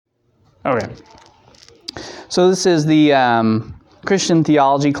Okay. So this is the Christian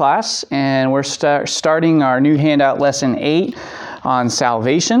Theology class, and we're starting our new handout, Lesson 8, on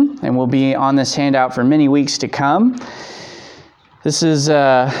salvation, and we'll be on this handout for many weeks to come. This is,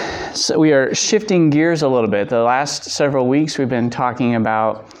 so we are shifting gears a little bit. The last several weeks we've been talking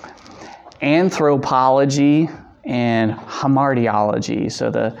about anthropology and hamartiology, so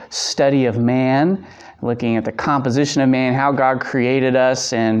the study of man, looking at the composition of man, how God created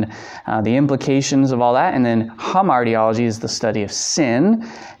us, and the implications of all that. And then hamartiology is the study of sin,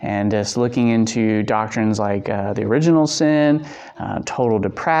 and just looking into doctrines like the original sin, total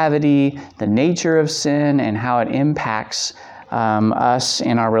depravity, the nature of sin, and how it impacts us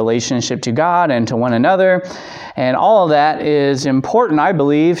in our relationship to God and to one another. And all of that is important, I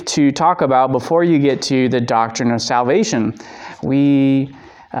believe, to talk about before you get to the doctrine of salvation.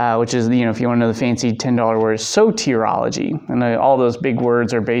 Which is, if you want to know the fancy $10 word, soteriology. And all those big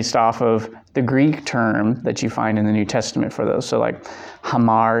words are based off of the Greek term that you find in the New Testament for those. So like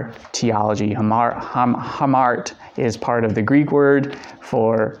hamartiology. Hamart is part of the Greek word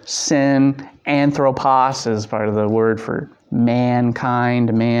for sin. Anthropos is part of the word for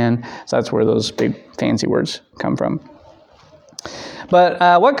mankind, man. So that's where those big fancy words come from.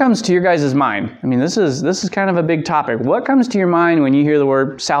 But what comes to your guys' mind? I mean, this is kind of a big topic. What comes to your mind when you hear the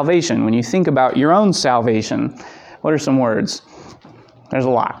word salvation? When you think about your own salvation, what are some words? There's a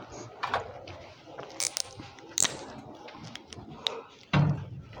lot.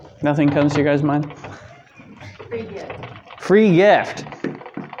 Nothing comes to your guys' mind? Free gift. Free gift.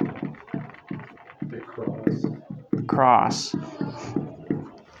 The Cross.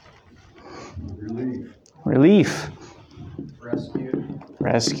 Relief.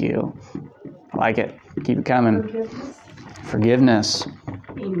 Rescue. I like it. Keep it coming. Forgiveness.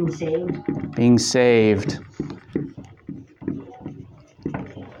 Being saved.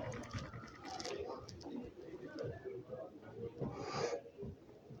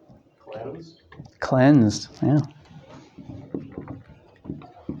 Cleansed. Yeah.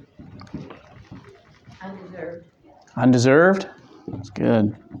 Undeserved. That's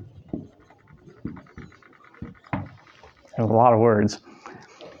good. There's a lot of words.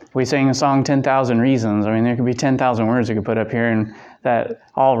 We sang a song, 10,000 Reasons. I mean, there could be 10,000 words we could put up here and that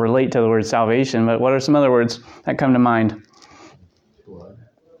all relate to the word salvation. But what are some other words that come to mind?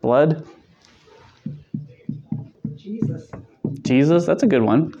 Blood? Jesus, that's a good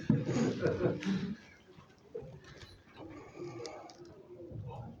one.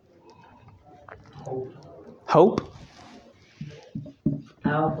 Hope?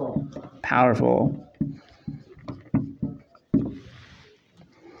 Powerful.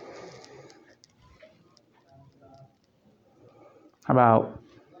 How about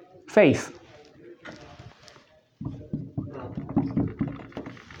faith?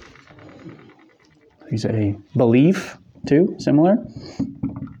 You say belief, too? Similar?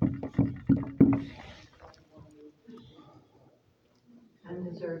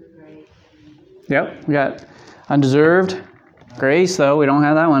 Undeserved grace. Yep, we got undeserved grace, though. We don't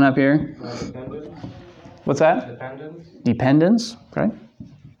have that one up here. Dependence. What's that? Dependence. Dependence, okay.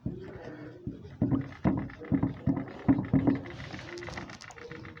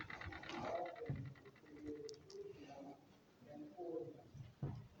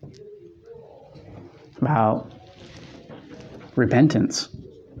 About repentance.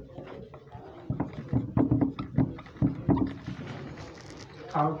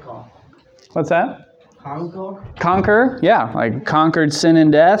 Conquer. What's that? Conquer? Conquer, yeah, like conquered sin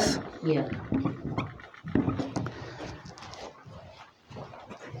and death. Yeah.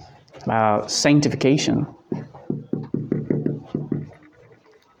 About sanctification.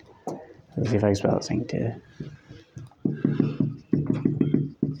 Let's see if I can spell it sancti.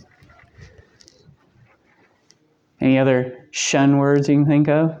 Any other shun words you can think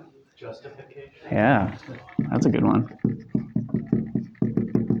of? Justification. Yeah, that's a good one.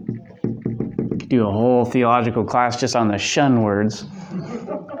 Could do a whole theological class just on the shun words.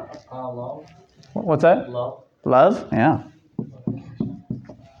 Love. What's that? Love. Love? Yeah.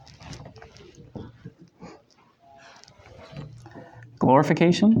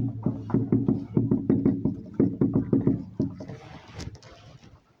 Glorification?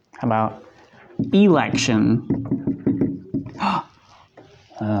 How about election?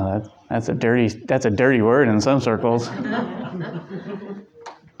 Oh, that's a dirty word in some circles. How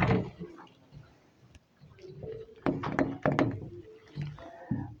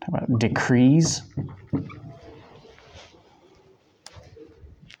about decrees?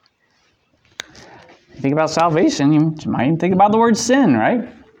 You think about salvation, you might even think about the word sin, right?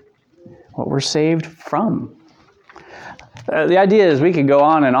 What we're saved from. The idea is we could go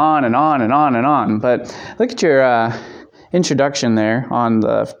on and on and on and on and on, but look at your introduction there on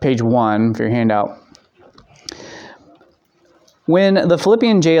the page 1 of your handout. When the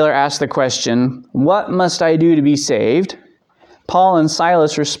Philippian jailer asked the question, "What must I do to be saved?" Paul and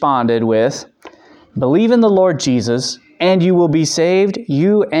Silas responded with, "Believe in the Lord Jesus, and you will be saved,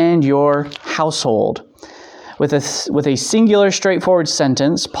 you and your household." With a singular, straightforward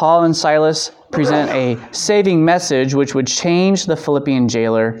sentence, Paul and Silas present a saving message which would change the Philippian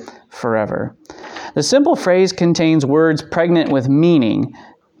jailer forever. The simple phrase contains words pregnant with meaning: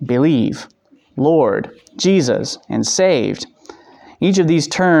 believe, Lord, Jesus, and saved. Each of these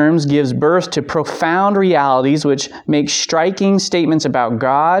terms gives birth to profound realities which make striking statements about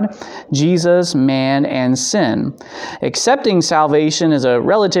God, Jesus, man, and sin. Accepting salvation is a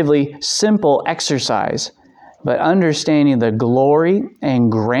relatively simple exercise, but understanding the glory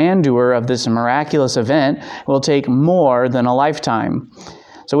and grandeur of this miraculous event will take more than a lifetime.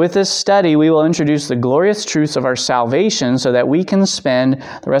 So with this study, we will introduce the glorious truths of our salvation so that we can spend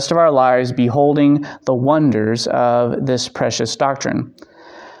the rest of our lives beholding the wonders of this precious doctrine.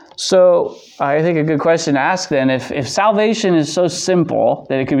 So I think a good question to ask then, if salvation is so simple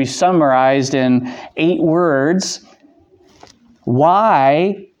that it could be summarized in 8 words,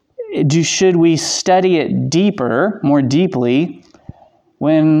 why should we study it deeper, more deeply,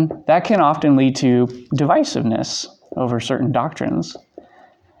 when that can often lead to divisiveness over certain doctrines?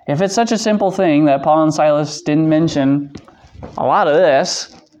 If it's such a simple thing that Paul and Silas didn't mention a lot of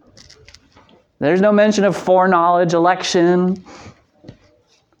this, there's no mention of foreknowledge, election,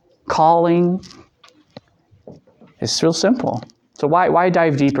 calling. It's real simple. So why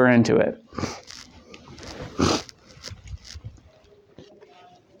dive deeper into it?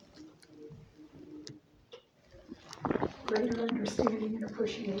 Greater understanding and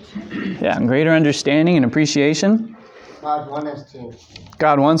appreciation. Yeah, greater understanding and appreciation. God wants us to.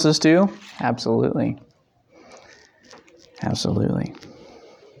 God wants us to? Absolutely. Absolutely.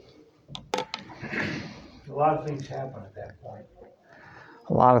 A lot of things happen at that point.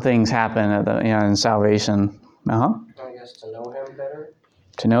 A lot of things happen in salvation. I guess to know Him better.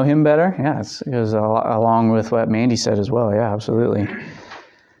 To know Him better? Yeah, it goes along with what Mandy said as well. Yeah, absolutely.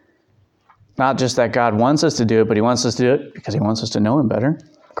 Not just that God wants us to do it, but He wants us to do it because He wants us to know Him better,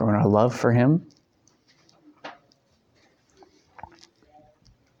 grow in our love for Him.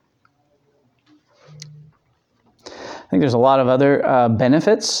 I think there's a lot of other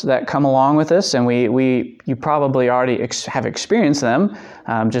benefits that come along with this, and you probably already have experienced them.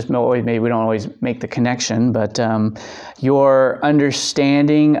 Just maybe we don't always make the connection, but your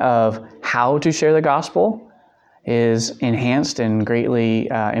understanding of how to share the gospel is enhanced and greatly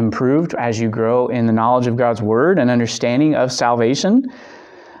improved as you grow in the knowledge of God's Word and understanding of salvation.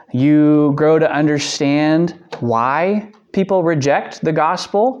 You grow to understand why people reject the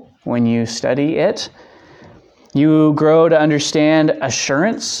gospel when you study it. You grow to understand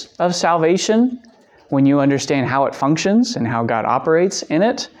assurance of salvation when you understand how it functions and how God operates in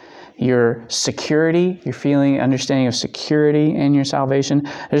it. Your security, your understanding of security in your salvation.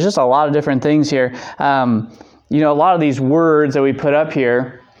 There's just a lot of different things here. A lot of these words that we put up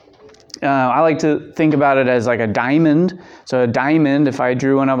here, I like to think about it as like a diamond. So a diamond, if I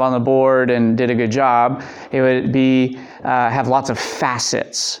drew one up on the board and did a good job, it would have lots of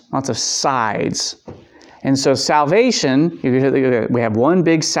facets, lots of sides. And so salvation, we have one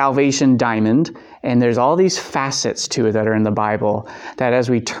big salvation diamond, and there's all these facets to it that are in the Bible, that as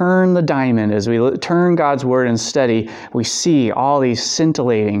we turn the diamond, as we turn God's Word and study, we see all these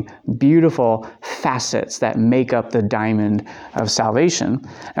scintillating, beautiful facets that make up the diamond of salvation.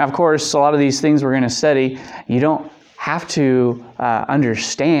 Now, of course, a lot of these things we're going to study, you don't have to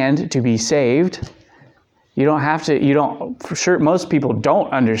understand to be saved. For sure, most people don't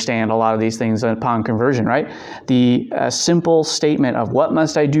understand a lot of these things upon conversion, right? The simple statement of what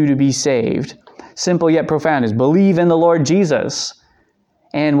must I do to be saved, simple yet profound, is believe in the Lord Jesus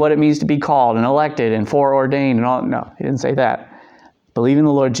and what it means to be called and elected and foreordained and all. No, he didn't say that. Believe in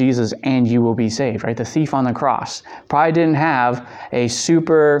the Lord Jesus and you will be saved, right? The thief on the cross probably didn't have a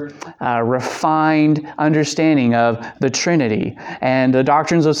super refined understanding of the Trinity and the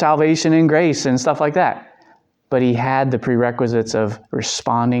doctrines of salvation and grace and stuff like that. But he had the prerequisites of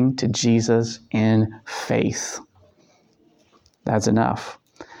responding to Jesus in faith. That's enough.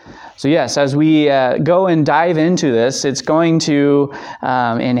 So yes, as we go and dive into this, it's going to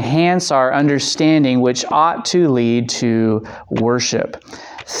enhance our understanding, which ought to lead to worship.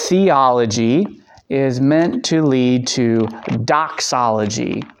 Theology is meant to lead to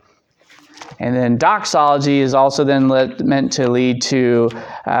doxology. And then doxology is also then meant to lead to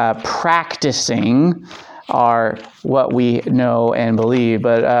practicing are what we know and believe.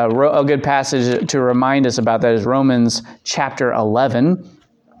 But a good passage to remind us about that is Romans chapter 11.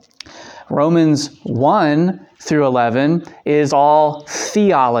 Romans 1 through 11 is all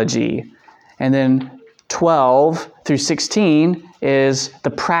theology. And then 12 through 16 is the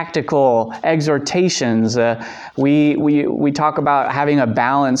practical exhortations. We talk about having a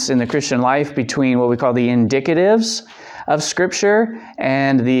balance in the Christian life between what we call the indicatives of Scripture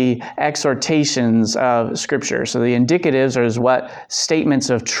and the exhortations of Scripture. So the indicatives are what statements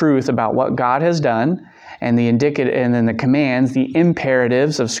of truth about what God has done, and and then the commands, the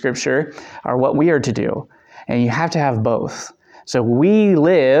imperatives of Scripture, are what we are to do. And you have to have both. So we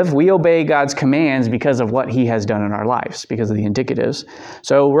obey God's commands because of what He has done in our lives, because of the indicatives.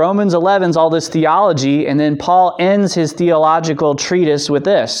 So Romans 11 is all this theology, and then Paul ends his theological treatise with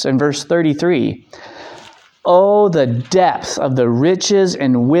this in verse 33. Oh, the depth of the riches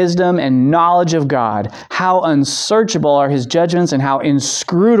and wisdom and knowledge of God! How unsearchable are His judgments and how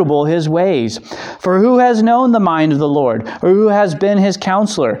inscrutable His ways! For who has known the mind of the Lord? Or who has been His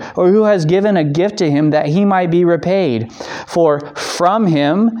counselor? Or who has given a gift to Him that He might be repaid? For from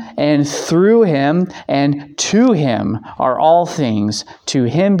Him and through Him and to Him are all things. To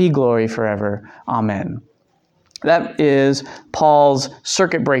Him be glory forever. Amen. That is Paul's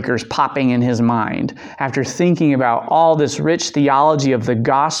circuit breakers popping in his mind. After thinking about all this rich theology of the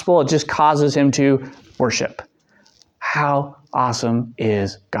gospel, it just causes him to worship. How awesome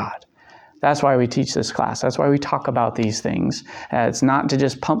is God? That's why we teach this class. That's why we talk about these things. It's not to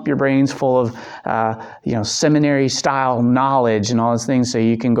just pump your brains full of seminary-style knowledge and all those things so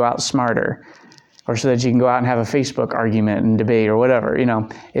you can go out smarter, or so that you can go out and have a Facebook argument and debate or whatever.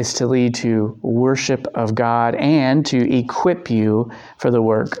 It's to lead to worship of God and to equip you for the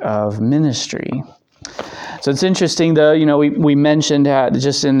work of ministry. So it's interesting, though, we mentioned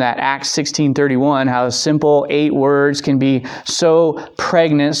just in that Acts 16:31 how simple 8 words can be so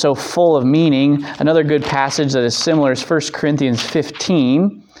pregnant, so full of meaning. Another good passage that is similar is 1 Corinthians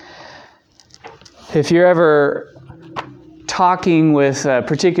 15. If you're ever talking with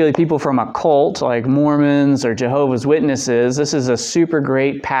particularly people from a cult like Mormons or Jehovah's Witnesses, this is a super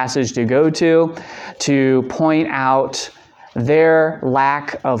great passage to go to point out their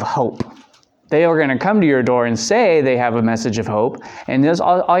lack of hope. They are going to come to your door and say they have a message of hope, and this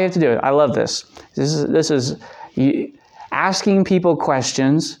all you have to do. I love this. This is asking people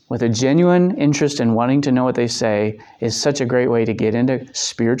questions with a genuine interest in wanting to know what they say is such a great way to get into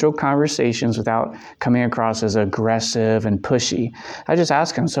spiritual conversations without coming across as aggressive and pushy. I just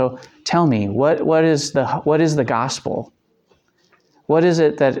ask them, so tell me, what is the gospel? What is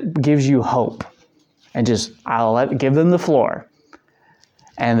it that gives you hope? And I'll give them the floor.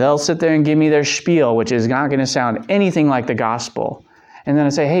 And they'll sit there and give me their spiel, which is not going to sound anything like the gospel. And then I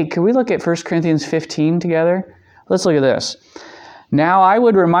say, hey, can we look at 1 Corinthians 15 together? Let's look at this. Now I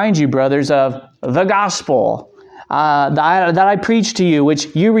would remind you, brothers, of the gospel that I preached to you,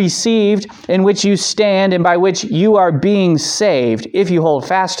 which you received, in which you stand, and by which you are being saved, if you hold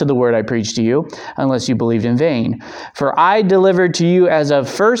fast to the word I preached to you, unless you believed in vain. For I delivered to you as of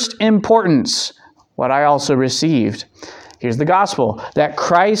first importance what I also received. Here's the gospel, that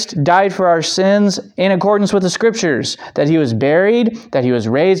Christ died for our sins in accordance with the Scriptures, that He was buried, that He was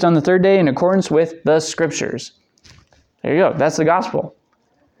raised on the third day in accordance with the Scriptures. There you go. That's the gospel.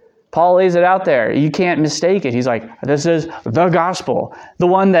 Paul lays it out there. You can't mistake it. He's like, this is the gospel, the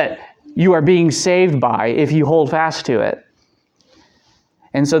one that you are being saved by if you hold fast to it.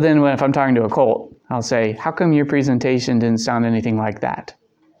 And so then if I'm talking to a cult, I'll say, how come your presentation didn't sound anything like that?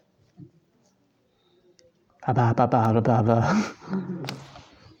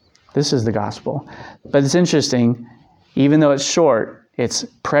 This is the gospel. But it's interesting, even though it's short, it's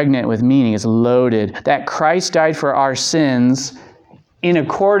pregnant with meaning. It's loaded. That Christ died for our sins in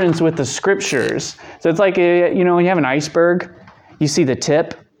accordance with the Scriptures. So it's like, when you have an iceberg, you see the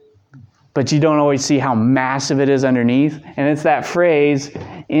tip, but you don't always see how massive it is underneath. And it's that phrase,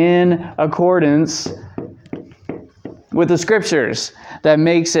 in accordance with the Scriptures, that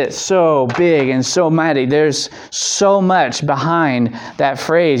makes it so big and so mighty. There's so much behind that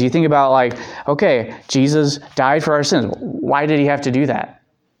phrase. You think about okay, Jesus died for our sins. Why did He have to do that?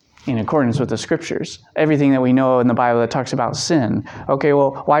 In accordance with the Scriptures. Everything that we know in the Bible that talks about sin. Okay,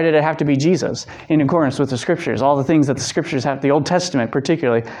 well, why did it have to be Jesus? In accordance with the Scriptures. All the things that the Scriptures have, the Old Testament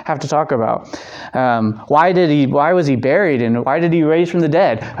particularly, have to talk about. Why was He buried, and why did He raise from the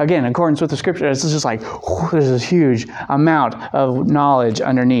dead? Again, in accordance with the Scriptures. It's just there's this huge amount of knowledge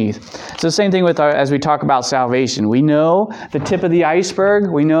underneath. It's the same thing as we talk about salvation. We know the tip of the iceberg.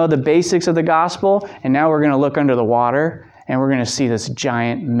 We know the basics of the gospel, and now we're going to look under the water and we're going to see this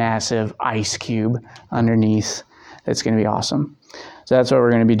giant, massive ice cube underneath. It's going to be awesome. So that's what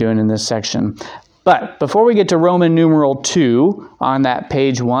we're going to be doing in this section. But before we get to Roman numeral 2 on that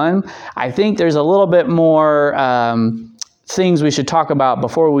page 1, I think there's a little bit more things we should talk about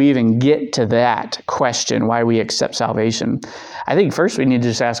before we even get to that question, why we accept salvation. I think first we need to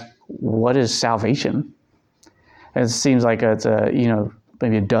just ask, what is salvation? It seems like it's a,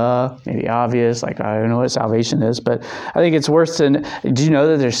 maybe a duh, maybe obvious, like I don't know what salvation is, but I think it's worth to, do you know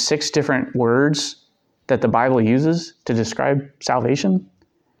that there's 6 different words that the Bible uses to describe salvation?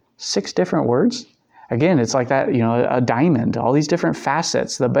 6 different words? Again, it's like that, a diamond, all these different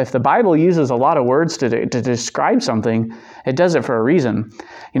facets. If the Bible uses a lot of words to describe something, it does it for a reason.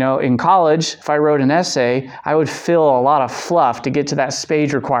 In college, if I wrote an essay, I would fill a lot of fluff to get to that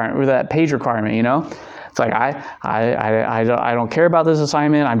page requirement, It's like, I don't care about this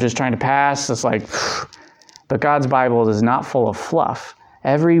assignment. I'm just trying to pass. It's like, but God's Bible is not full of fluff.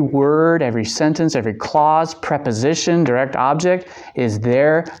 Every word, every sentence, every clause, preposition, direct object is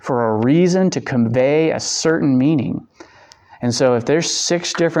there for a reason to convey a certain meaning. And so if there's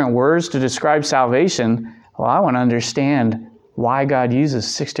 6 different words to describe salvation, well, I want to understand why God uses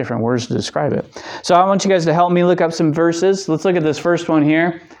 6 different words to describe it. So I want you guys to help me look up some verses. Let's look at this first one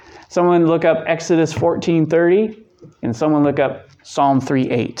here. Someone look up Exodus 14:30, and someone look up Psalm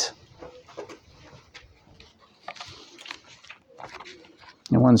 3:8.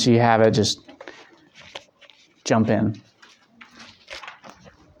 And once you have it, just jump in.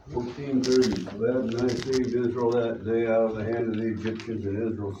 14:30. Well, I saved Israel that day out of the hand of the Egyptians,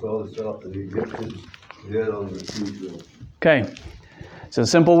 and Israel saw itself and the Egyptians dead on the seashore. Okay. It's a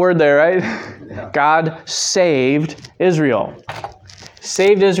simple word there, right? Yeah. God saved Israel.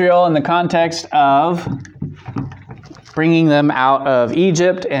 Saved Israel in the context of bringing them out of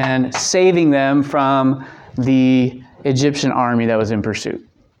Egypt and saving them from the Egyptian army that was in pursuit.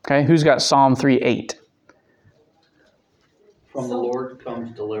 Okay, who's got Psalm 3:8? From the Lord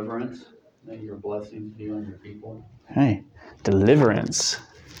comes deliverance. May your blessings be on your people. Okay, deliverance.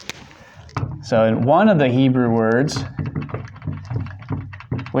 So in one of the Hebrew words,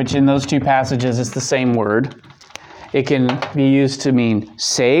 which in those 2 passages is the same word, it can be used to mean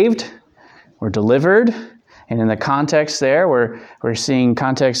saved or delivered. And in the context there, we're seeing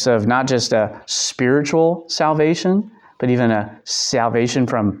context of not just a spiritual salvation, but even a salvation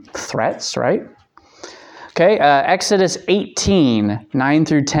from threats, right? Okay, Exodus 18, 9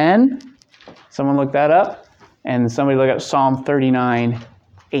 through 10. Someone look that up. And somebody look up Psalm 39,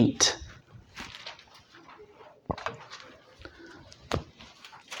 8.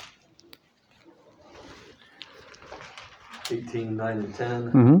 (18, 9, and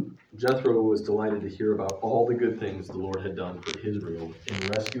 10). Mm-hmm. Jethro was delighted to hear about all the good things the Lord had done for Israel in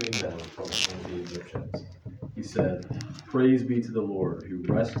rescuing them from the hand of the Egyptians. He said, "Praise be to the Lord who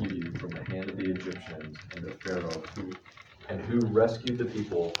rescued you from the hand of the Egyptians and the Pharaoh who rescued the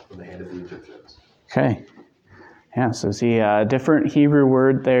people from the hand of the Egyptians." Okay. Yeah, so see a different Hebrew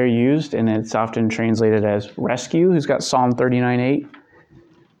word there used, and it's often translated as rescue. Who's got Psalm 39, 8?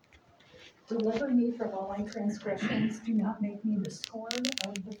 Deliver me from all my transgressions. Do not make me the scorn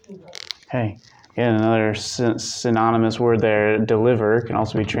of the fool. Okay. Again, another synonymous word there, deliver, can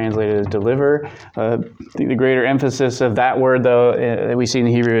also be translated as deliver. I think the greater emphasis of that word, though, that we see in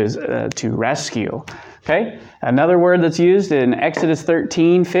the Hebrew is to rescue. Okay. Another word that's used in Exodus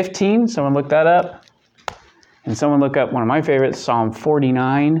 13, 15. Someone look that up. And someone look up one of my favorites, Psalm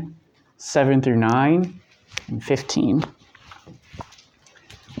 49, 7 through 9, and 15.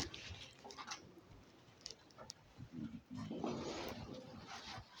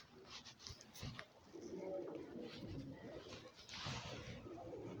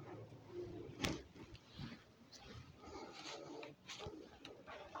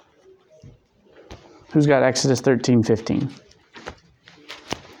 Who's got Exodus 13, 15?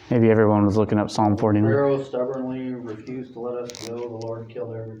 Maybe everyone was looking up Psalm 49. Pharaoh stubbornly refused to let us go. The Lord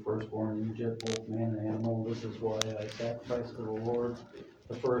killed every firstborn in Egypt, both man and animal. This is why I sacrificed to the Lord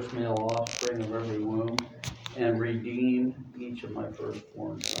the first male offspring of every womb and redeemed each of my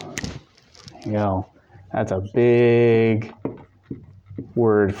firstborn sons. There you go. That's a big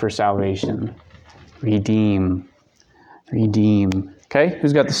word for salvation. Redeem. Redeem. Okay,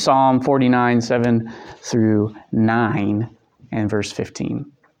 who's got the Psalm 49, 7 through 9 and verse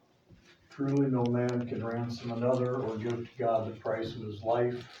 15? Truly no man can ransom another or give to God the price of his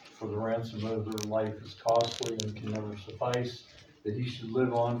life, for the ransom of their life is costly and can never suffice, that he should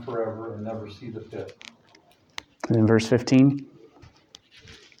live on forever and never see the pit. And then verse 15?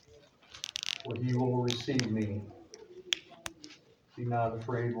 For he will receive me. Be not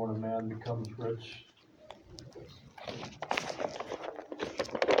afraid when a man becomes rich.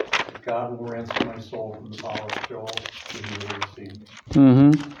 God will ransom my soul from the power of Sheol, and he will receive me.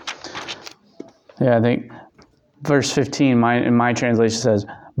 Mm-hmm. Yeah, I think verse 15 in my translation says,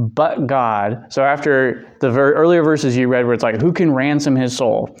 but God. So after the earlier verses you read where it's like, who can ransom his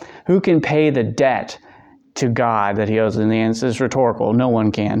soul? Who can pay the debt to God that he owes? And the answer is rhetorical. No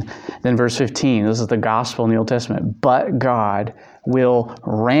one can. Then verse 15, this is the gospel in the Old Testament. But God will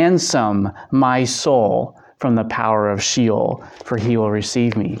ransom my soul from the power of Sheol, for he will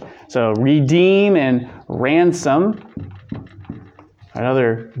receive me. So redeem and ransom,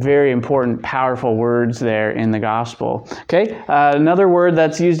 another very important, powerful words there in the gospel. Okay, another word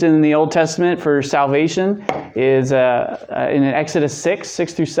that's used in the Old Testament for salvation is in Exodus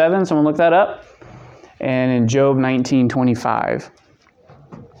 6 through 7. Someone look that up. And in Job 19:25.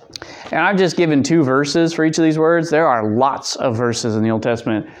 And I've just given 2 verses for each of these words. There are lots of verses in the Old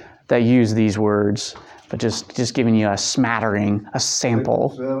Testament that use these words, but just giving you a smattering, a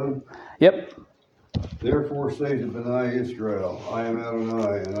sample. 7. Yep. Therefore say to B'nai Israel, I am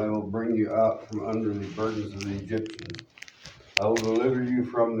Adonai, and I will bring you out from under the burdens of the Egyptians. I will deliver you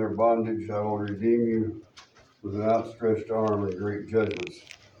from their bondage. I will redeem you with an outstretched arm and great judgments.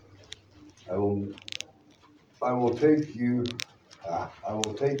 I will take you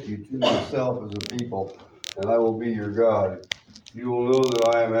to myself as a people, and I will be your God. You will know that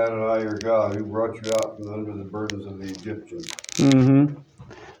I am Adonai, your God, who brought you out from under the burdens of the Egyptians. Mm-hmm.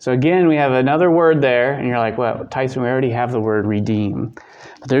 So again, we have another word there, and you're like, well, Tyson, we already have the word redeem.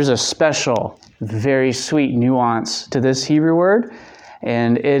 But there's a special, very sweet nuance to this Hebrew word,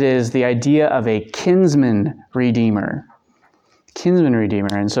 and it is the idea of a kinsman redeemer. Kinsman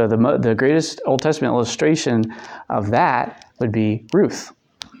redeemer. And so the greatest Old Testament illustration of that would be Ruth.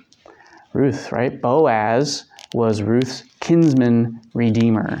 Ruth, right? Boaz was Ruth's kinsman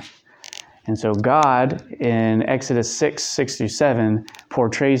redeemer. And so God, in Exodus 6 through 7,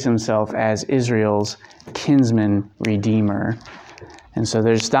 portrays himself as Israel's kinsman redeemer. And so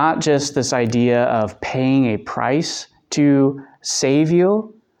there's not just this idea of paying a price to save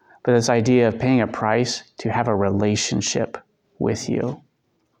you, but this idea of paying a price to have a relationship with you.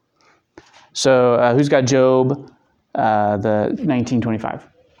 So who's got Job, the 19:25?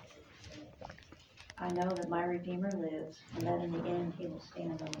 I know that my Redeemer lives, and that in the end he will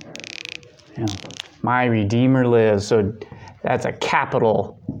stand on the earth. Yeah. My Redeemer lives. So that's a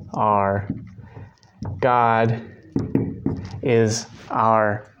capital R. God is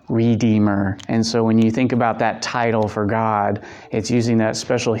our Redeemer. And so when you think about that title for God, it's using that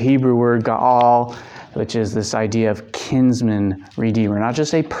special Hebrew word, Ga'al, which is this idea of kinsman redeemer. Not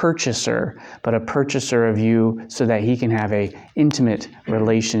just a purchaser, but a purchaser of you so that he can have an intimate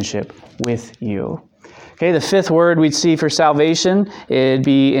relationship with you. Okay, the 5th word we'd see for salvation, it'd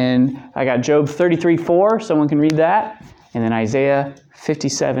be I got Job 33:4, someone can read that, and then Isaiah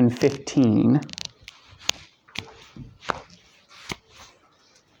 57:15.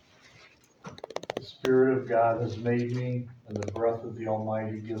 The Spirit of God has made me, and the breath of the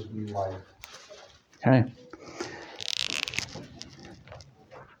Almighty gives me life. Okay.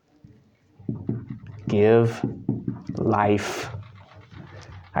 Give life.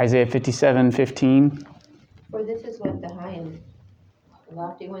 Isaiah 57:15. For this is what the high and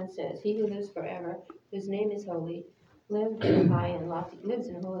lofty one says. He who lives forever, whose name is holy, lives in a high and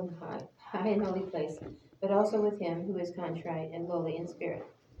holy place, but also with him who is contrite and lowly in spirit.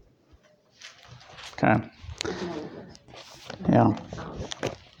 Okay. Yeah.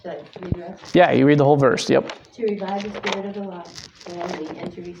 Should I read the rest? Yeah, you read the whole verse. Yep. To revive the spirit of the lowly,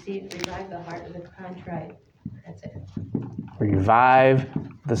 and to revive the heart of the contrite. That's it. Revive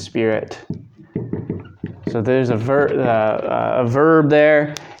the spirit. So there's a verb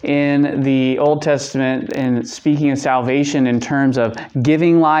there in the Old Testament in speaking of salvation in terms of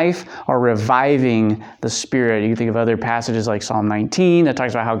giving life or reviving the spirit. You can think of other passages like Psalm 19 that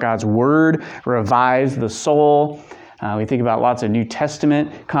talks about how God's word revives the soul. We think about lots of New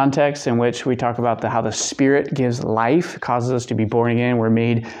Testament contexts in which we talk about how the Spirit gives life, causes us to be born again. We're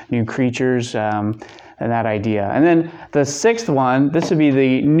made new creatures, and that idea. And then the 6th one, this would be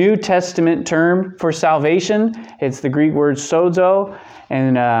the New Testament term for salvation. It's the Greek word sozo,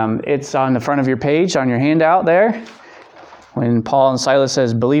 and it's on the front of your page, on your handout there. When Paul and Silas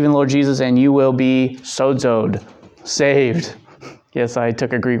says, believe in the Lord Jesus and you will be sozoed, saved. Yes, I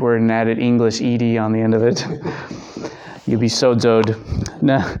took a Greek word and added English ed on the end of it. You'll be sozoed.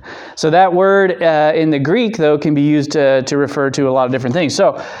 No. So that word in the Greek, though, can be used to refer to a lot of different things.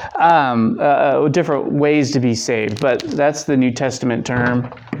 So different ways to be saved. But that's the New Testament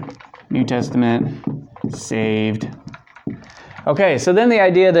term. New Testament, saved. Okay, so then the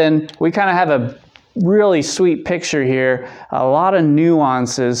idea we kind of have really sweet picture here, a lot of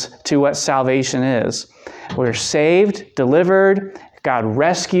nuances to what salvation is. We're saved, delivered, God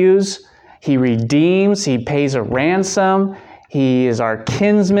rescues, He redeems, He pays a ransom, He is our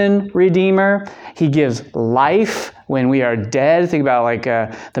kinsman redeemer, He gives life when we are dead. Think about like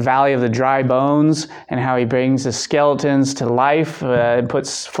the valley of the dry bones and how He brings the skeletons to life,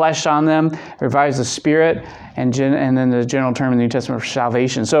 puts flesh on them, revives the spirit, and then the general term in the New Testament for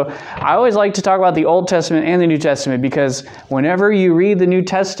salvation. So I always like to talk about the Old Testament and the New Testament because whenever you read the New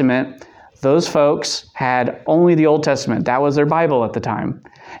Testament, those folks had only the Old Testament. That was their Bible at the time.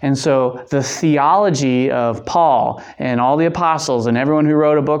 And so the theology of Paul and all the apostles and everyone who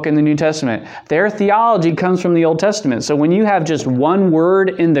wrote a book in the New Testament, their theology comes from the Old Testament. So when you have just one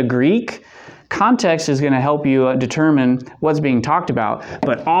word in the Greek, context is going to help you determine what's being talked about.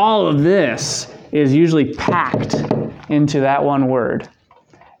 But all of this is usually packed into that one word.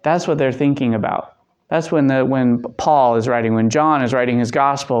 That's what they're thinking about. That's when Paul is writing, when John is writing his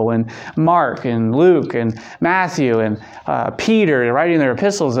gospel, when Mark and Luke and Matthew and Peter are writing their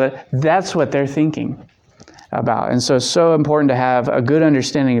epistles, that's what they're thinking about. And so it's so important to have a good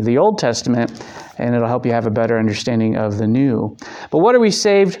understanding of the Old Testament, and it'll help you have a better understanding of the New. But what are we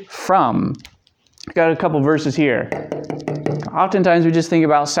saved from? We've got a couple verses here. Oftentimes we just think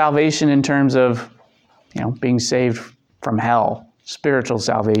about salvation in terms of, being saved from hell. Spiritual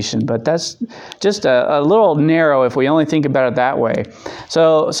salvation, but that's just a little narrow if we only think about it that way.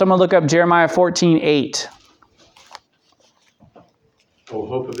 So someone look up Jeremiah 14:8. O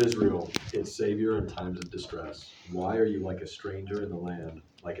hope of Israel, its Savior in times of distress, why are you like a stranger in the land,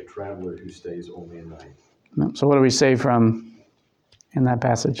 like a traveler who stays only at night? So what do we say from in that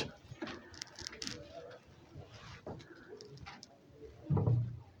passage?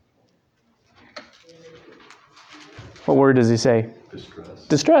 What word does he say? Distress.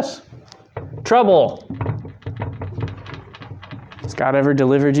 Distress. Trouble. Has God ever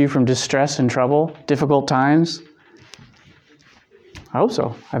delivered you from distress and trouble, difficult times? I hope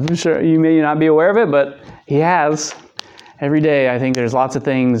so. I'm sure you may not be aware of it, but He has. Every day, I think there's lots of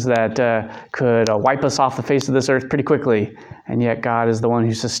things that could wipe us off the face of this earth pretty quickly. And yet God is the one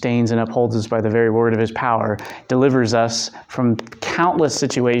who sustains and upholds us by the very word of His power, delivers us from countless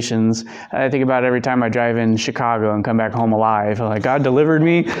situations. I think about every time I drive in Chicago and come back home alive. I'm like, God delivered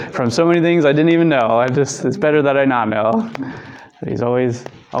me from so many things I didn't even know. It's better that I not know. But He's always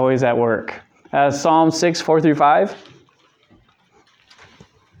at work. Psalm 6, 4-5.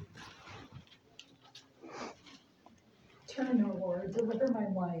 Turn, O Lord, deliver my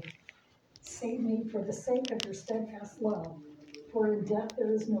life. Save me for the sake of your steadfast love. For in death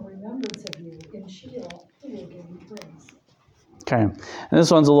there is no remembrance of you. In Sheol, who will give you praise? Okay. And this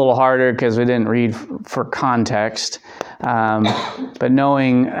one's a little harder because we didn't read for context. But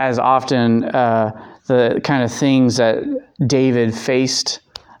knowing as often the kind of things that David faced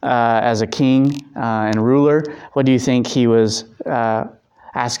as a king and ruler, what do you think he was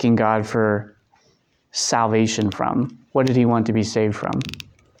asking God for salvation from? What did he want to be saved from?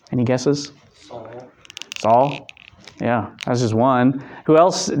 Any guesses? Saul? Yeah, that's just one. Who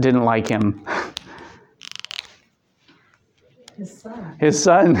else didn't like him? His son. His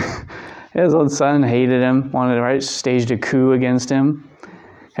son. His own son hated him, staged a coup against him.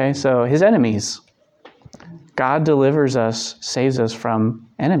 Okay, so his enemies. God delivers us, saves us from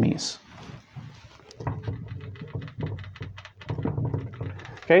enemies.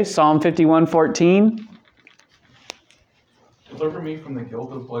 Okay, Psalm 51:14. Deliver me from the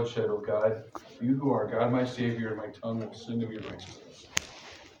guilt of bloodshed, O God. You who are God, my Savior, and my tongue will sing of your righteousness.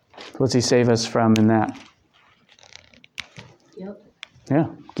 What's He save us from in that? Guilt. Yeah,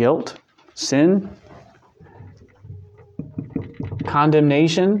 guilt, sin,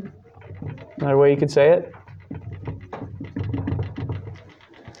 condemnation. Another way you could say it.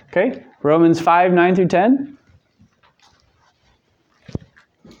 Okay, Romans 5, 9-10.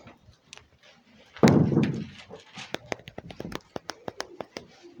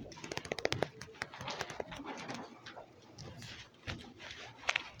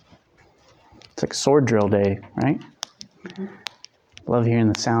 It's like sword drill day, right? Mm-hmm. Love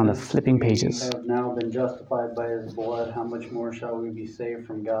hearing the sound of flipping pages. We have now been justified by His blood. How much more shall we be saved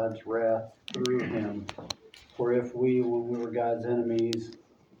from God's wrath through Him? For if we, when we were God's enemies,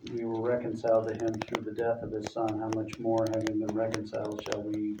 we were reconciled to Him through the death of His Son, how much more, having been reconciled, shall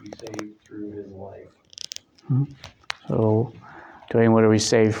we be saved through His life? Mm-hmm. So, Dwayne, what are we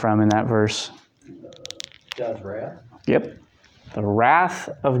saved from in that verse? God's wrath. Yep. The wrath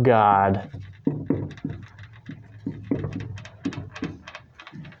of God.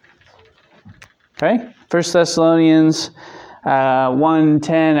 Okay, 1 Thessalonians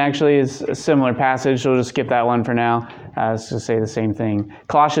 1:10 actually is a similar passage, so we'll just skip that one for now. Let's just say the same thing.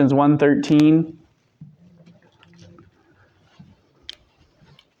 Colossians 1:13.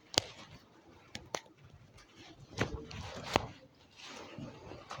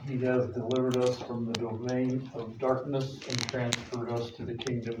 He has delivered us from the domain of darkness and transferred us to the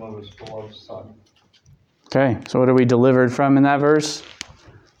kingdom of his beloved Son. Okay, so what are we delivered from in that verse?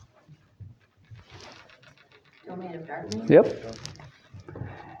 Domain of darkness? Yep.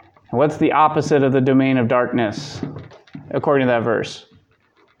 And what's the opposite of the domain of darkness, according to that verse?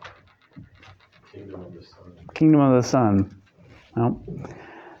 Kingdom of the Son. Kingdom of the Son. Well,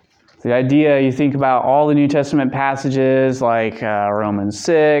 the idea, you think about all the New Testament passages like Romans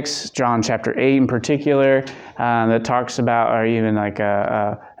 6, John chapter 8 in particular, that talks about, or even like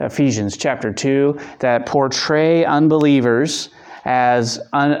Ephesians chapter 2, that portray unbelievers as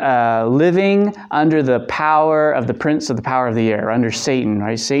living under the power of the prince of the power of the air, under Satan,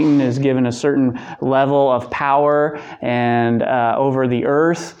 right? Satan is given a certain level of power and over the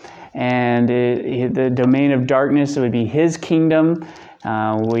earth, and the domain of darkness, it would be his kingdom.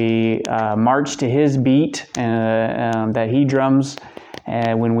 We march to his beat that he drums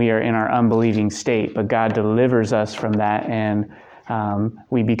when we are in our unbelieving state. But God delivers us from that, and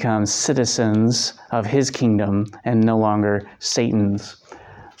we become citizens of his kingdom and no longer Satan's.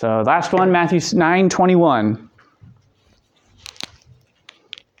 So last one, Matthew 9:21.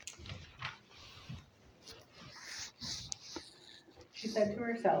 She said to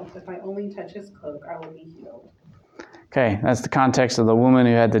herself, if I only touch his cloak, I will be healed. Okay, that's the context of the woman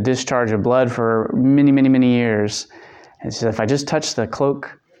who had the discharge of blood for many, many, many years. And she said, if I just touch the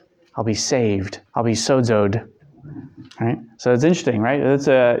cloak, I'll be saved. I'll be sozoed. Right? So it's interesting, right? It's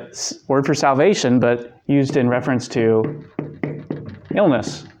a word for salvation, but used in reference to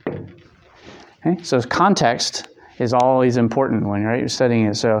illness. Okay? So context is always important when you're studying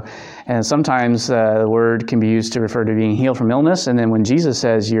it. So, and sometimes the word can be used to refer to being healed from illness. And then when Jesus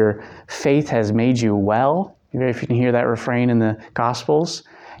says, your faith has made you well, if you can hear that refrain in the Gospels,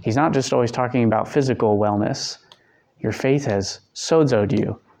 he's not just always talking about physical wellness. Your faith has sozoed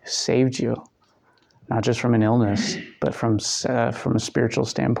you, saved you, not just from an illness, but from a spiritual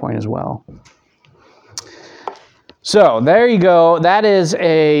standpoint as well. So there you go. That is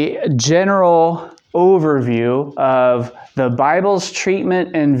a general overview of the Bible's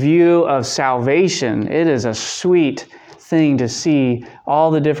treatment and view of salvation. It is a sweet thing to see all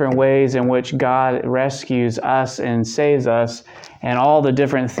the different ways in which God rescues us and saves us, and all the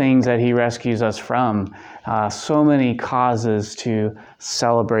different things that he rescues us from. So many causes to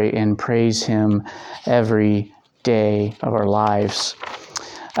celebrate and praise him every day of our lives.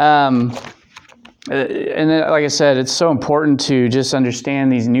 And like I said, it's so important to just understand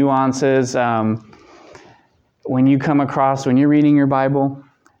these nuances. When you're reading your Bible,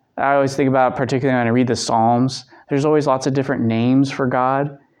 I always think about, particularly when I read the Psalms, there's always lots of different names for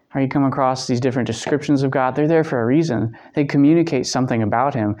God. Or you come across these different descriptions of God. They're there for a reason. They communicate something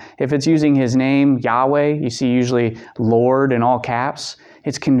about him. If it's using his name, Yahweh, you see usually Lord in all caps,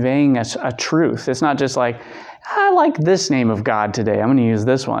 it's conveying a truth. It's not just like, I like this name of God today, I'm going to use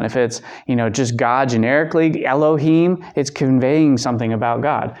this one. If it's, just God generically, Elohim, it's conveying something about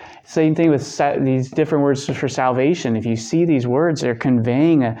God. Same thing with these different words for salvation. If you see these words, they're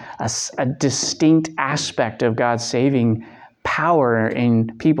conveying a distinct aspect of God's saving power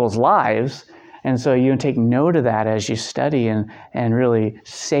in people's lives. And so you take note of that as you study and really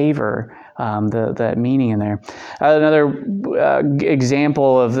savor the meaning in there. Another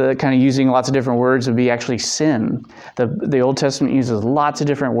example of the kind of using lots of different words would be actually sin. The Old Testament uses lots of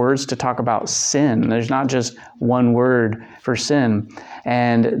different words to talk about sin. There's not just one word for sin.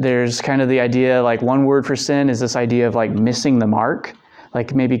 And there's kind of the idea, like one word for sin is this idea of like missing the mark,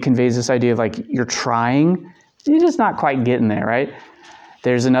 like maybe conveys this idea of like you're trying, you're just not quite getting there, right?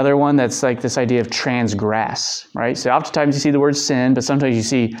 There's another one that's like this idea of transgress, right? So oftentimes you see the word sin, but sometimes you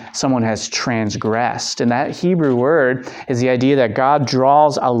see someone has transgressed. And that Hebrew word is the idea that God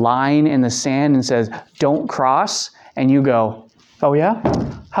draws a line in the sand and says, don't cross. And you go, oh yeah?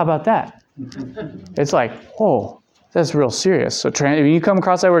 How about that? It's like, whoa, that's real serious. So when you come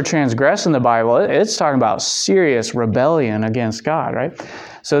across that word transgress in the Bible, it's talking about serious rebellion against God, right?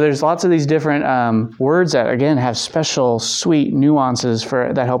 So there's lots of these different words that, again, have special, sweet nuances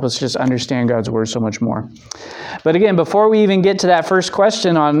that help us just understand God's word so much more. But again, before we even get to that first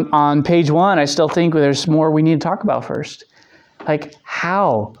question on page 1, I still think there's more we need to talk about first. Like,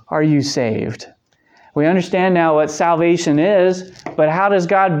 how are you saved? We understand now what salvation is, but how does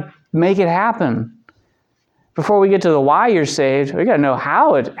God make it happen? Before we get to the why you're saved, we got to know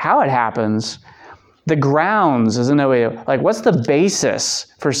how it happens. the grounds, isn't that way? Like, what's the basis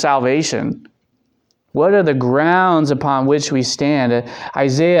for salvation? What are the grounds upon which we stand?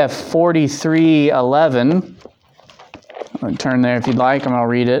 Isaiah 43:11. Turn there if you'd like, and I'll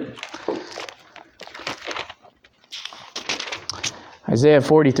read it. Isaiah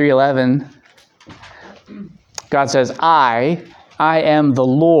 43:11. God says, I am the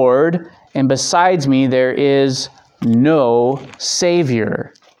Lord, and besides me there is no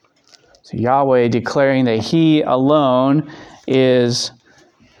Savior. So Yahweh declaring that He alone is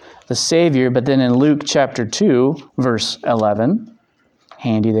the Savior. But then in Luke chapter 2, verse 11,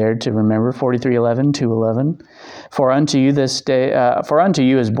 handy there to remember, 43:11, 2:11, for unto you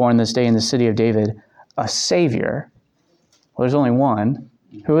is born this day in the city of David a Savior. Well, there's only one.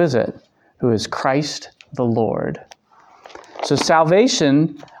 Who is it? Who is Christ the Lord. So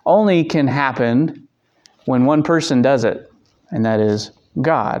salvation only can happen when one person does it, and that is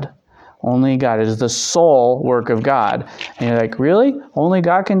God. Only God. It is the sole work of God. And you're like, really? Only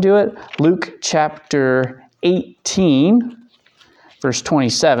God can do it? Luke chapter 18, verse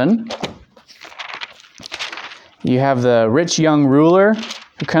 27. You have the rich young ruler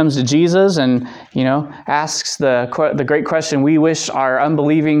who comes to Jesus and, asks the great question we wish our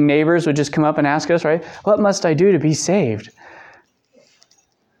unbelieving neighbors would just come up and ask us, right? What must I do to be saved?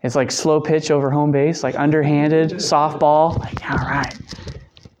 It's like slow pitch over home base, like underhanded, softball. Like, all right.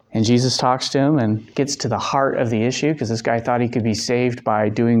 And Jesus talks to him and gets to the heart of the issue because this guy thought he could be saved by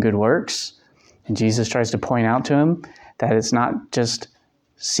doing good works. And Jesus tries to point out to him that it's not just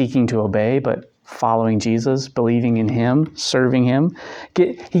seeking to obey, but following Jesus, believing in Him, serving Him.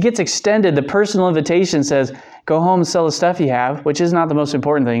 He gets extended. The personal invitation says, go home and sell the stuff you have, which is not the most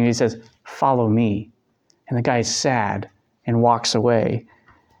important thing. He says, follow me. And the guy's sad and walks away.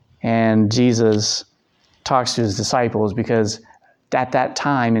 And Jesus talks to His disciples because at that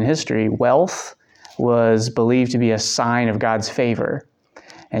time in history, wealth was believed to be a sign of God's favor.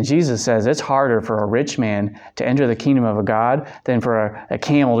 And Jesus says it's harder for a rich man to enter the kingdom of a God than for a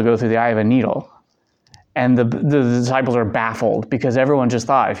camel to go through the eye of a needle. And the disciples are baffled because everyone just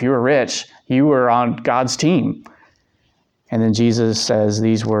thought if you were rich, you were on God's team. And then Jesus says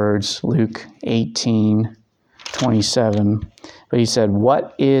these words, Luke 18:27. But He said,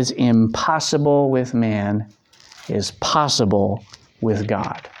 what is impossible with man is possible with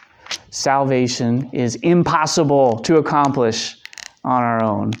God. Salvation is impossible to accomplish on our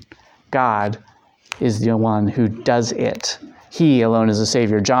own. God is the one who does it. He alone is the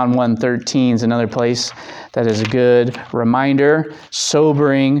Savior. John 1:13 is another place that is a good reminder,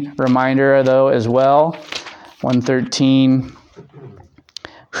 sobering reminder, though, as well. 1:13,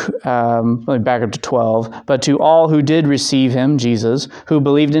 let me back up to 12. But to all who did receive Him, Jesus, who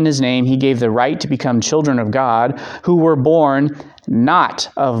believed in His name, He gave the right to become children of God, who were born not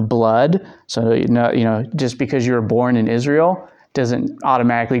of blood. So, just because you were born in Israel doesn't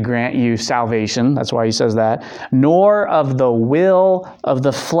automatically grant you salvation. That's why He says that. Nor of the will of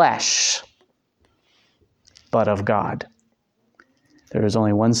the flesh, but of God. There is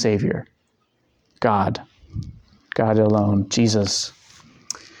only one Savior, God. God alone, Jesus.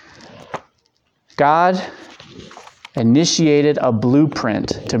 God initiated a blueprint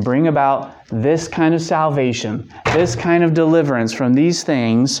to bring about this kind of salvation, this kind of deliverance from these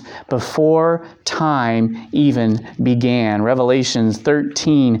things before time even began. Revelation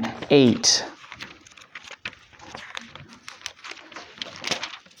 13:8.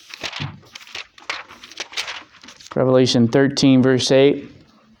 Revelation 13, verse 8.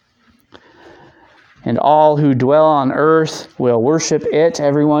 And all who dwell on earth will worship it,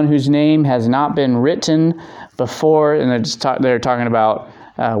 everyone whose name has not been written before. And they're talking about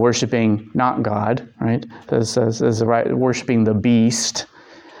worshiping not God, right? This is right, worshiping the beast.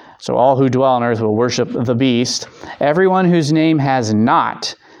 So all who dwell on earth will worship the beast. Everyone whose name has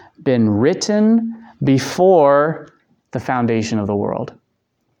not been written before the foundation of the world.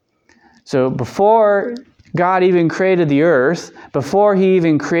 So before God even created the earth, before He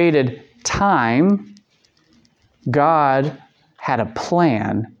even created time, God had a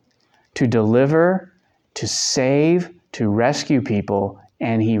plan to deliver, to save, to rescue people,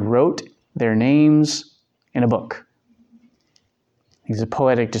 and He wrote their names in a book. It's a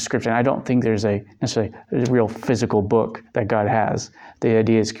poetic description. I don't think there's necessarily a real physical book that God has. The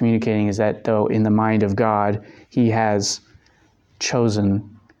idea is communicating is that, though, in the mind of God, He has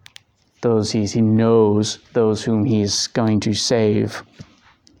chosen those He knows those whom He's going to save.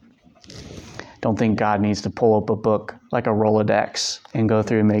 Don't think God needs to pull up a book like a Rolodex and go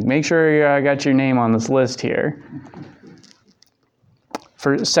through and make sure I got your name on this list here.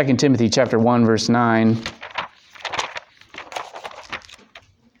 For 2 Timothy chapter 1, verse 9.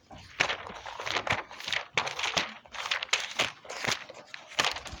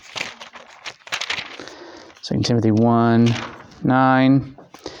 2 Timothy 1:9.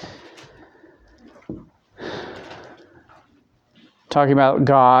 Talking about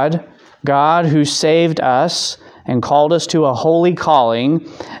God who saved us and called us to a holy calling,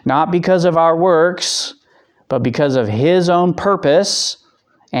 not because of our works, but because of His own purpose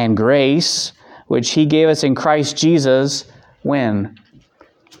and grace, which He gave us in Christ Jesus, when?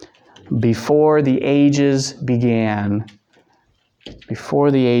 Before the ages began. Before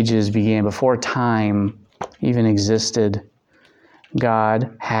the ages began, before time even existed,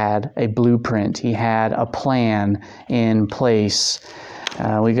 God had a blueprint. He had a plan in place.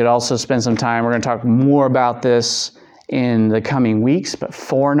 We could also spend some time, we're going to talk more about this in the coming weeks, but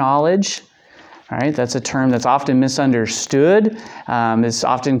foreknowledge. All right, that's a term that's often misunderstood. It's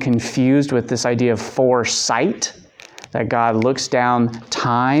often confused with this idea of foresight, that God looks down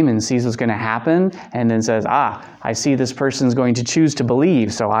time and sees what's going to happen and then says, I see this person's going to choose to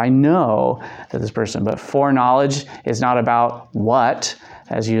believe, so I know that this person. But foreknowledge is not about what,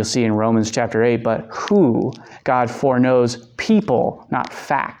 as you'll see in Romans chapter 8, but who. God foreknows people, not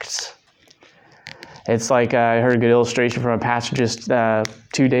facts. It's like I heard a good illustration from a pastor just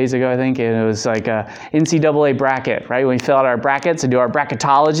 2 days ago, I think, and it was like a NCAA bracket, right? When we fill out our brackets and do our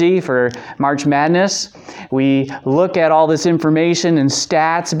bracketology for March Madness, we look at all this information and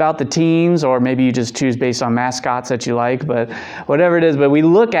stats about the teams, or maybe you just choose based on mascots that you like, but whatever it is. But we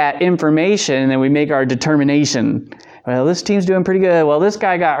look at information and then we make our determination. Well, this team's doing pretty good. Well, this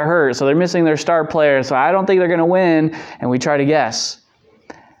guy got hurt, so they're missing their star player, so I don't think they're going to win, and we try to guess.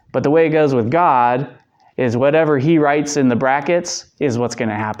 But the way it goes with God is whatever He writes in the brackets is what's going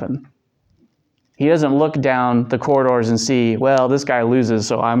to happen. He doesn't look down the corridors and see, well, this guy loses,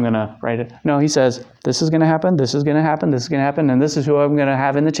 so I'm going to write it. No, He says, this is going to happen, this is going to happen, this is going to happen, and this is who I'm going to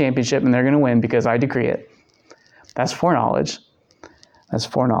have in the championship, and they're going to win because I decree it. That's foreknowledge. That's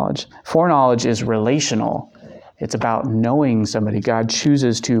foreknowledge. Foreknowledge is relational. It's about knowing somebody. God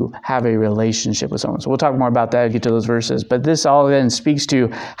chooses to have a relationship with someone. So we'll talk more about that, get to those verses. But this all then speaks to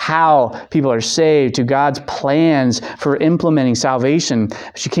how people are saved, to God's plans for implementing salvation.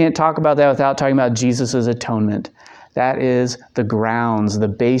 But you can't talk about that without talking about Jesus' atonement. That is the grounds, the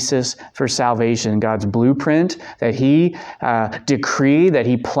basis for salvation. God's blueprint that He decreed, that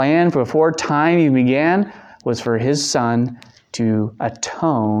He planned before time even began, was for His Son to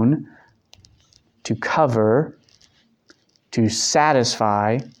atone, to cover, to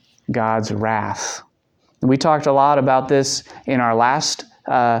satisfy God's wrath. We talked a lot about this in our last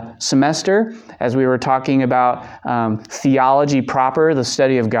semester as we were talking about theology proper, the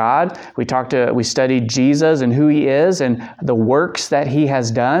study of God. We studied Jesus and who He is and the works that He has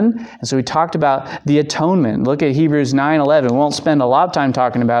done. And so we talked about the atonement. Look at Hebrews 9:11. We won't spend a lot of time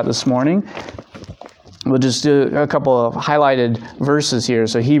talking about it this morning. We'll just do a couple of highlighted verses here.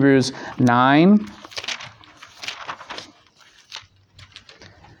 So Hebrews 9,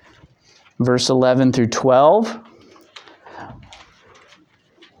 verse 11 through 12.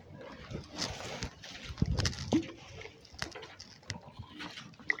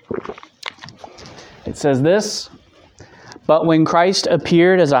 It says this, "But when Christ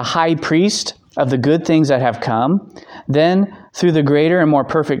appeared as a high priest of the good things that have come, then through the greater and more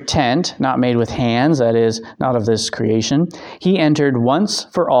perfect tent, not made with hands, that is, not of this creation, He entered once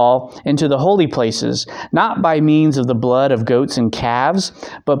for all into the holy places, not by means of the blood of goats and calves,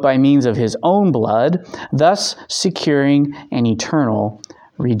 but by means of His own blood, thus securing an eternal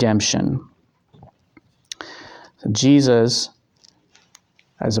redemption." So Jesus,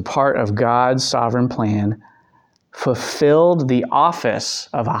 as a part of God's sovereign plan, fulfilled the office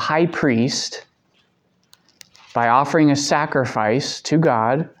of a high priest by offering a sacrifice to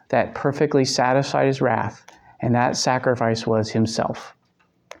God that perfectly satisfied His wrath, and that sacrifice was Himself.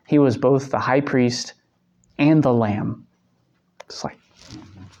 He was both the high priest and the lamb. It's like,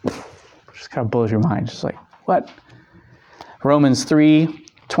 just kind of blows your mind. Just like, what? Romans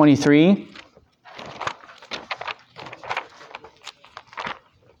 3:23.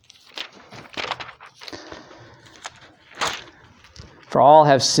 "For all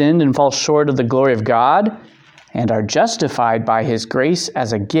have sinned and fall short of the glory of God, and are justified by His grace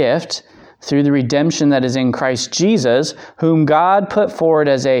as a gift through the redemption that is in Christ Jesus, whom God put forward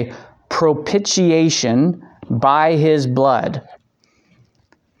as a propitiation by His blood."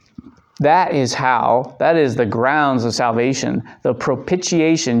 That is the grounds of salvation. The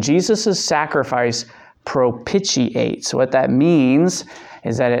propitiation, Jesus' sacrifice propitiates. So what that means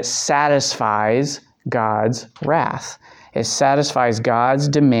is that it satisfies God's wrath. It satisfies God's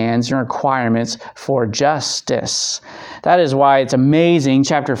demands and requirements for justice. That is why it's amazing.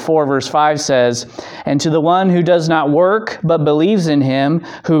 Chapter 4, verse 5 says, "And to the one who does not work, but believes in him,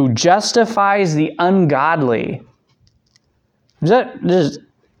 who justifies the ungodly." How does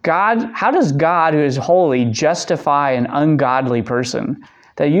God, who is holy, justify an ungodly person?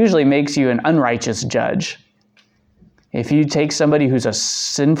 That usually makes you an unrighteous judge. If you take somebody who's a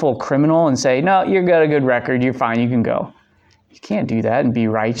sinful criminal and say, "No, you've got a good record, you're fine, you can go." You can't do that and be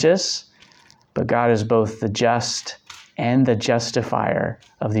righteous. But God is both the just and the justifier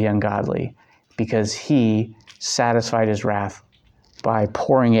of the ungodly, because he satisfied his wrath by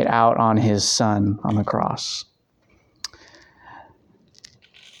pouring it out on his Son on the cross.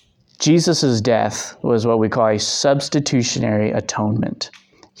 Jesus' death was what we call a substitutionary atonement.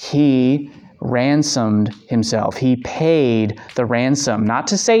 He ransomed himself. He paid the ransom, not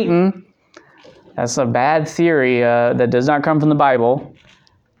to Satan. That's a bad theory that does not come from the Bible.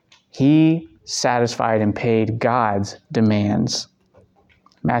 He satisfied and paid God's demands.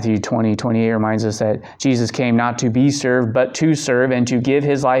 Matthew 20:28 reminds us that Jesus came not to be served, but to serve and to give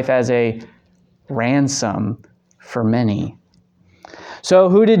his life as a ransom for many. So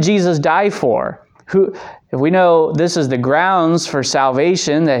who did Jesus die for? If we know this is the grounds for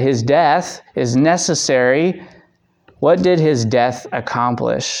salvation, that his death is necessary, what did his death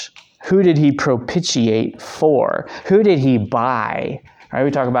accomplish? Who did he propitiate for? Who did he buy? Right,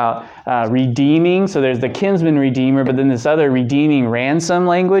 we talk about redeeming. So there's the kinsman redeemer, but then this other redeeming ransom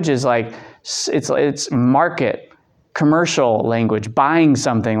language is like, it's market, commercial language, buying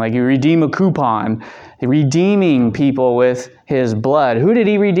something, like you redeem a coupon, redeeming people with his blood. Who did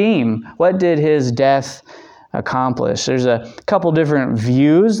he redeem? What did his death accomplish? There's a couple different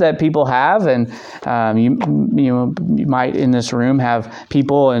views that people have, and you might in this room have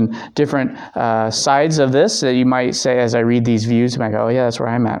people in different sides of this that you might say, as I read these views, you might go, "Oh yeah, that's where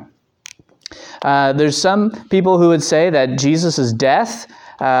I'm at." There's some people who would say that Jesus' death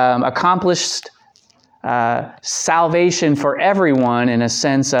accomplished salvation for everyone, in a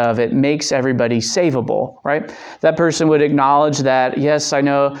sense of it makes everybody savable, right? That person would acknowledge that, yes, I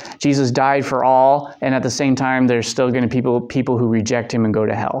know Jesus died for all, and at the same time, there's still going to be people who reject him and go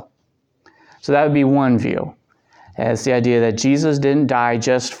to hell. So that would be one view. It's the idea that Jesus didn't die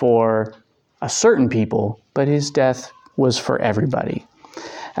just for a certain people, but his death was for everybody.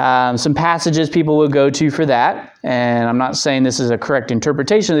 Some passages people would go to for that, and I'm not saying this is a correct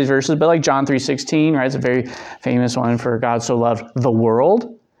interpretation of these verses, but like John 3:16, right? It's a very famous one. For God so loved the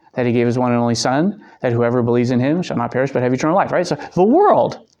world that he gave his one and only Son, that whoever believes in him shall not perish but have eternal life, right? So the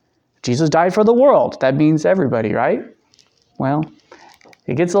world. Jesus died for the world. That means everybody, right? Well,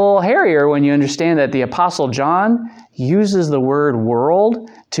 it gets a little hairier when you understand that the Apostle John uses the word world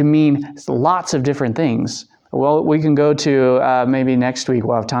to mean lots of different things. Well, we can go to, maybe next week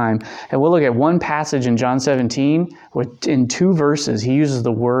we'll have time, and we'll look at one passage in John 17, where in 2 verses he uses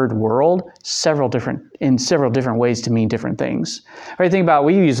the word world in several different ways to mean different things. Right? Think about,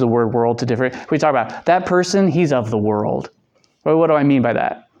 we use the word world to different, we talk about that person, he's of the world. Well, what do I mean by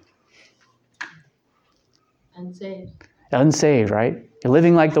that? Unsaved, right? You're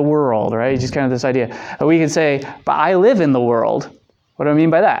living like the world, right? Just kind of this idea. We can say, but I live in the world. What do I mean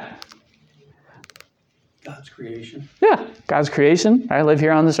by that? God's creation. Yeah, God's creation. I live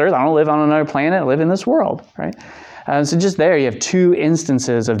here on this earth. I don't live on another planet. I live in this world, right? So just there, you have 2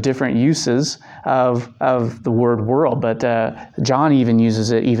 instances of different uses of the word world, but John even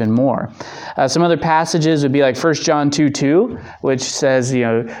uses it even more. Some other passages would be like 1 John 2:2, which says,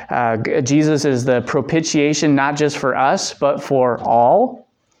 Jesus is the propitiation not just for us, but for all.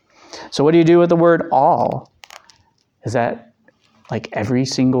 So what do you do with the word all? Is that like every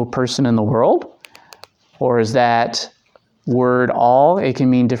single person in the world? Or is that word all? It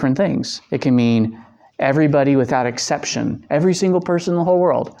can mean different things. It can mean everybody without exception, every single person in the whole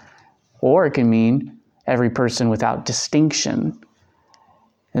world. Or it can mean every person without distinction.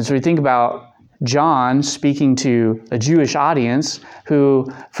 And so we think about John speaking to a Jewish audience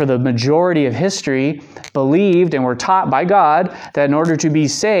who, for the majority of history, believed and were taught by God that in order to be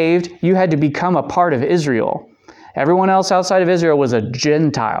saved, you had to become a part of Israel. Everyone else outside of Israel was a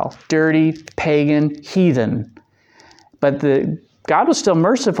Gentile, dirty, pagan, heathen. But God was still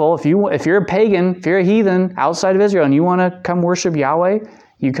merciful. If you're a pagan, if you're a heathen outside of Israel and you want to come worship Yahweh,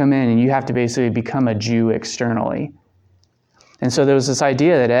 you come in and you have to basically become a Jew externally. And so there was this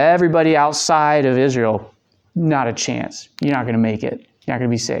idea that everybody outside of Israel, not a chance. You're not going to make it. You're not going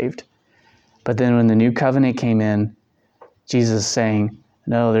to be saved. But then when the new covenant came in, Jesus is saying,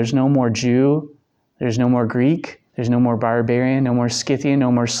 no, there's no more Jew. There's no more Greek. There's no more barbarian, no more Scythian,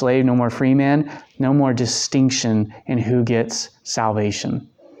 no more slave, no more free man, no more distinction in who gets salvation.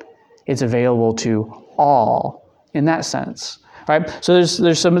 It's available to all in that sense. Right? So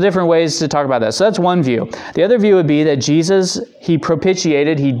there's some different ways to talk about that. So that's one view. The other view would be that Jesus, he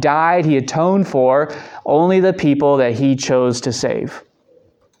propitiated, he died, he atoned for only the people that he chose to save.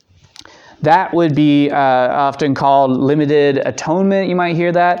 That would be often called limited atonement. You might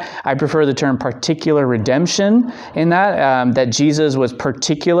hear that. I prefer the term particular redemption in that, that Jesus was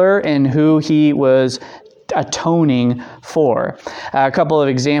particular in who he was atoning for. A couple of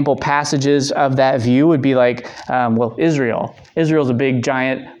example passages of that view would be like, Israel. Israel's a big,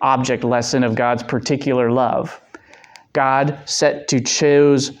 giant object lesson of God's particular love. God set to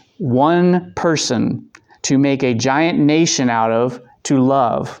choose one person to make a giant nation out of to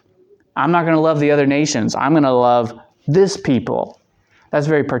love. I'm not going to love the other nations. I'm going to love this people. That's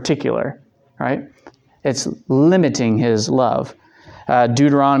very particular, right? It's limiting his love.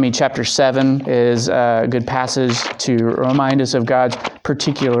 Deuteronomy chapter 7 is a good passage to remind us of God's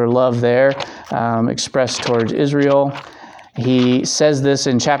particular love there, expressed towards Israel. He says this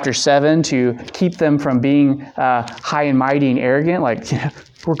in chapter 7 to keep them from being high and mighty and arrogant, like,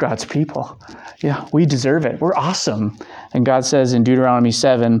 we're God's people. Yeah, we deserve it. We're awesome. And God says in Deuteronomy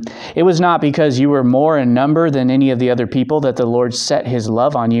 7, "It was not because you were more in number than any of the other people that the Lord set his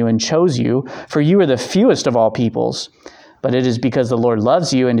love on you and chose you, for you are the fewest of all peoples. But it is because the Lord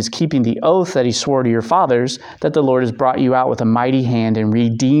loves you and is keeping the oath that he swore to your fathers that the Lord has brought you out with a mighty hand and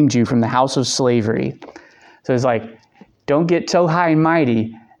redeemed you from the house of slavery." So it's like, don't get so high and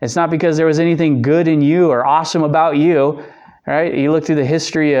mighty. It's not because there was anything good in you or awesome about you. Right? You look through the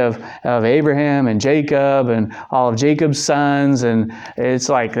history of Abraham and Jacob and all of Jacob's sons, and it's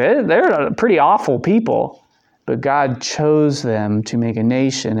like they're pretty awful people. But God chose them to make a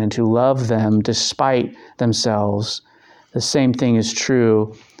nation and to love them despite themselves. The same thing is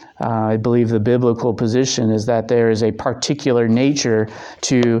true. I believe the biblical position is that there is a particular nature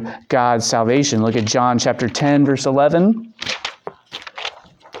to God's salvation. Look at John chapter 10, verse 11.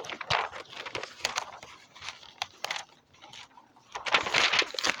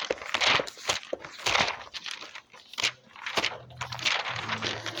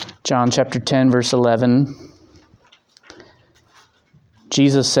 John chapter 10, verse 11.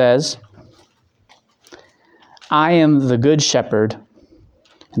 Jesus says, "I am the good shepherd,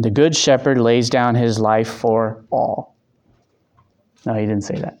 and the good shepherd lays down his life for all." No, he didn't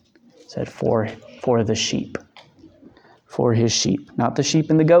say that. He said for the sheep. For his sheep. Not the sheep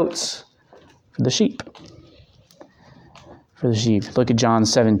and the goats. For the sheep. For the sheep. Look at John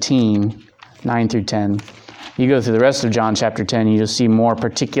 17, 9 through 10. You go through the rest of John chapter 10, you'll see more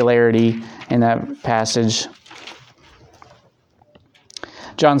particularity in that passage.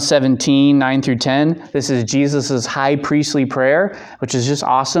 John 17, 9 through 10. This is Jesus' high priestly prayer, which is just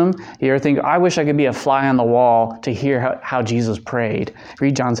awesome. You ever think, I wish I could be a fly on the wall to hear how Jesus prayed.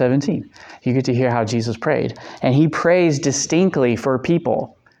 Read John 17. You get to hear how Jesus prayed. And he prays distinctly for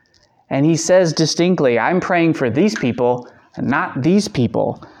people. And he says distinctly, I'm praying for these people, and not these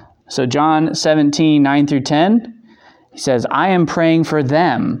people. So John 17, 9 through 10, he says, I am praying for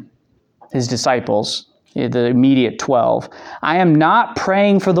them, his disciples, the immediate 12. I am not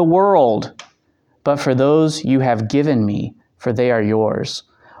praying for the world, but for those you have given me, for they are yours.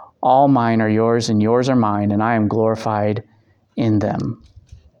 All mine are yours, and yours are mine, and I am glorified in them.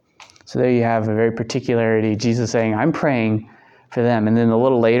 So there you have a very particularity. Jesus saying, I'm praying for them. And then a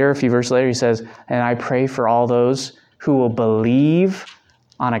little later, a few verses later, he says, and I pray for all those who will believe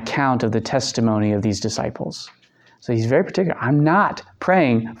on account of the testimony of these disciples. So he's very particular. I'm not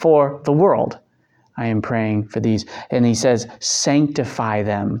praying for the world. I am praying for these. And he says, sanctify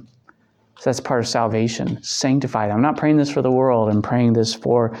them. So that's part of salvation. Sanctify them. I'm not praying this for the world. I'm praying this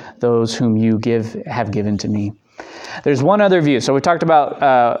for those whom you have given to me. There's one other view. So we talked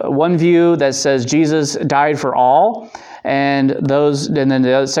about one view that says Jesus died for all. And then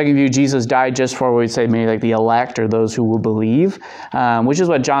the second view, Jesus died just for, we'd say maybe like the elect or those who will believe, which is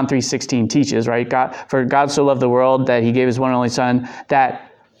what John 3:16 teaches, right? For God so loved the world that he gave his one and only Son,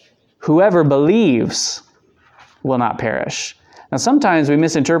 that whoever believes will not perish. Now, sometimes we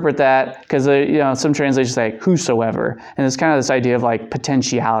misinterpret that because some translations say whosoever, and it's kind of this idea of like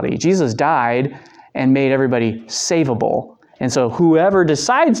potentiality. Jesus died and made everybody savable. And so whoever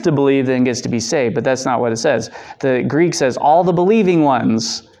decides to believe then gets to be saved, but that's not what it says. The Greek says all the believing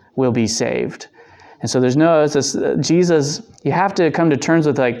ones will be saved. And so Jesus, you have to come to terms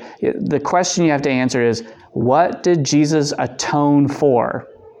with the question you have to answer is, what did Jesus atone for?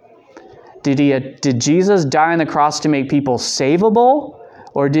 Did Jesus die on the cross to make people savable,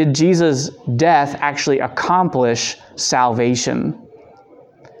 Or did Jesus' death actually accomplish salvation?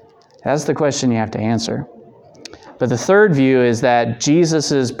 That's the question you have to answer. But the third view is that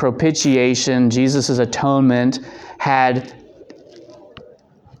Jesus' propitiation, Jesus' atonement, had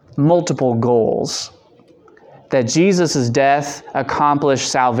multiple goals. That Jesus' death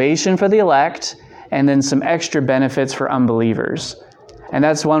accomplished salvation for the elect, and then some extra benefits for unbelievers. And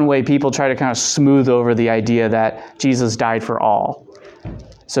that's one way people try to kind of smooth over the idea that Jesus died for all.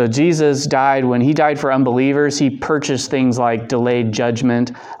 So Jesus died, when he died for unbelievers, he purchased things like delayed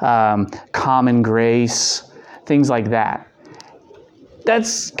judgment, common grace, things like that.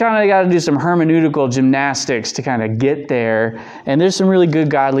 That's kind of got to do some hermeneutical gymnastics to kind of get there. And there's some really good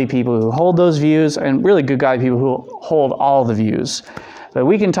godly people who hold those views, and really good godly people who hold all the views. But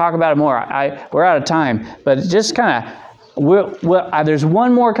we can talk about it more. We're out of time, but just kind of, there's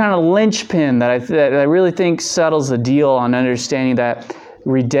one more kind of linchpin that I really think settles the deal on understanding that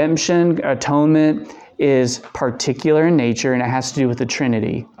redemption, atonement, is particular in nature, and it has to do with the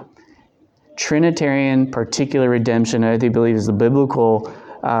Trinity. Trinitarian particular redemption, I believe, is the biblical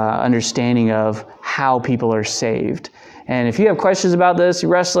understanding of how people are saved. And if you have questions about this,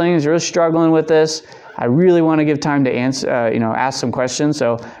 you're wrestling, you're really struggling with this, I really want to give time to answer, ask some questions.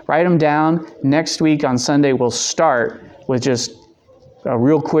 So write them down. Next week on Sunday, we'll start with just a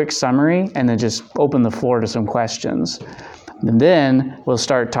real quick summary and then just open the floor to some questions. And then we'll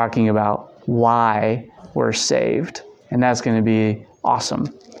start talking about why we're saved. And that's going to be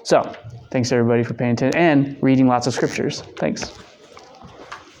awesome. So thanks everybody for paying attention and reading lots of scriptures. Thanks.